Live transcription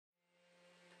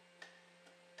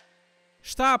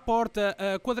Está à porta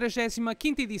a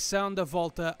 45ª edição da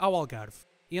Volta ao Algarve.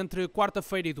 Entre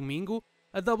quarta-feira e domingo,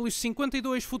 a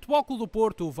W52 Futebol Clube do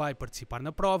Porto vai participar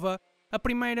na prova, a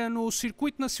primeira no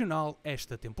circuito nacional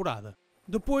esta temporada.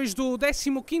 Depois do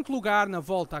 15º lugar na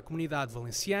Volta à Comunidade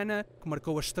Valenciana, que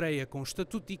marcou a estreia com o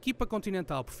estatuto de equipa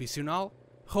continental profissional,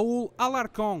 Raul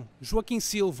Alarcón, Joaquim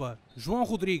Silva, João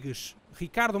Rodrigues,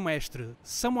 Ricardo Mestre,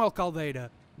 Samuel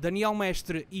Caldeira, Daniel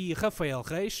Mestre e Rafael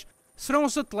Reis serão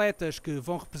os atletas que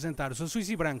vão representar os azuis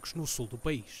e brancos no sul do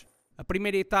país. A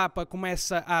primeira etapa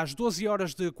começa às 12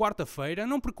 horas de quarta-feira,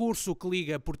 num percurso que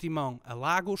liga Portimão a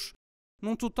Lagos,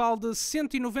 num total de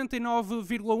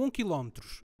 199,1 km.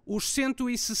 Os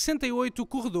 168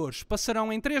 corredores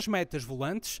passarão em 3 metas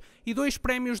volantes e 2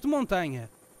 prémios de montanha,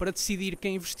 para decidir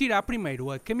quem vestirá primeiro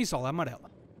a camisola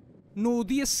amarela. No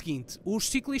dia seguinte, os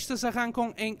ciclistas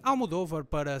arrancam em Almodóvar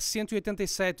para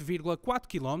 187,4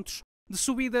 km, de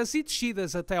subidas e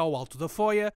descidas até ao Alto da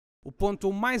Foia, o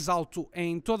ponto mais alto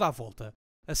em toda a volta.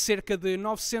 A cerca de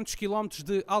 900 km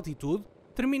de altitude,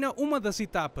 termina uma das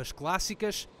etapas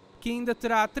clássicas, que ainda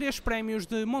terá 3 prémios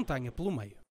de montanha pelo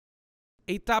meio.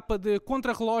 A etapa de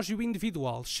contrarrelógio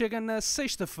individual chega na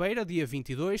sexta-feira, dia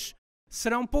 22,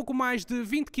 serão pouco mais de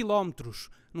 20 km,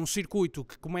 num circuito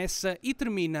que começa e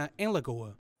termina em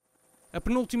Lagoa. A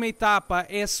penúltima etapa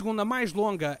é a segunda mais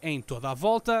longa em toda a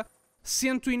volta,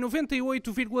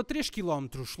 198,3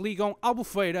 km ligam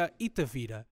Albufeira e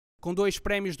Tavira. Com 2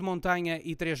 prémios de montanha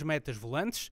e 3 metas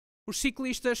volantes, os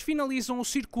ciclistas finalizam o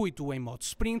circuito em modo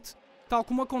sprint, tal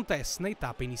como acontece na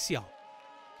etapa inicial.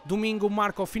 Domingo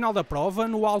marca o final da prova,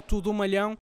 no Alto do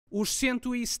Malhão. Os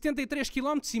 173,5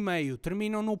 km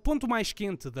terminam no ponto mais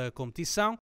quente da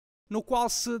competição, no qual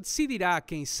se decidirá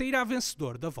quem sairá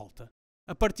vencedor da volta.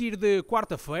 A partir de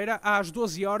quarta-feira, às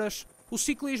 12 horas, o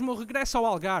ciclismo regressa ao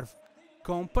Algarve,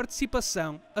 com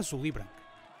participação azul e branca.